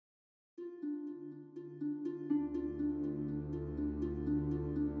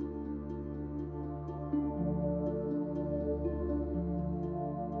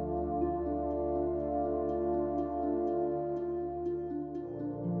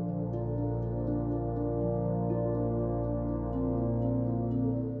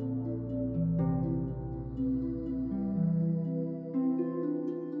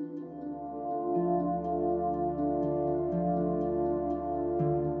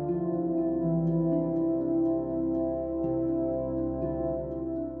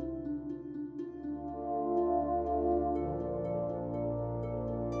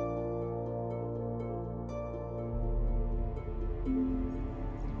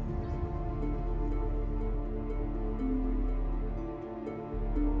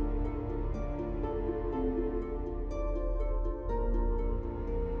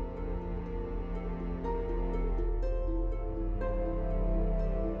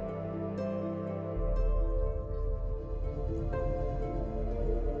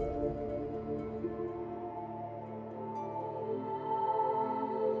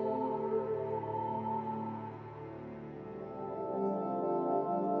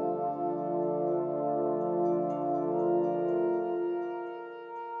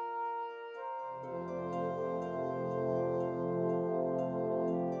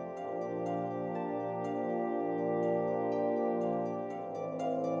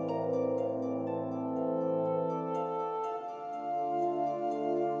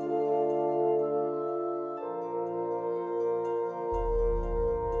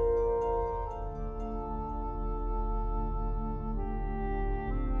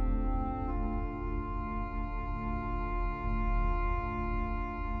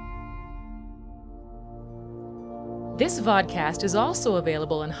This vodcast is also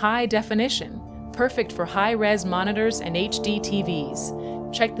available in high definition, perfect for high-res monitors and HD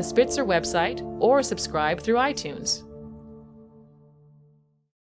TVs. Check the Spitzer website or subscribe through iTunes.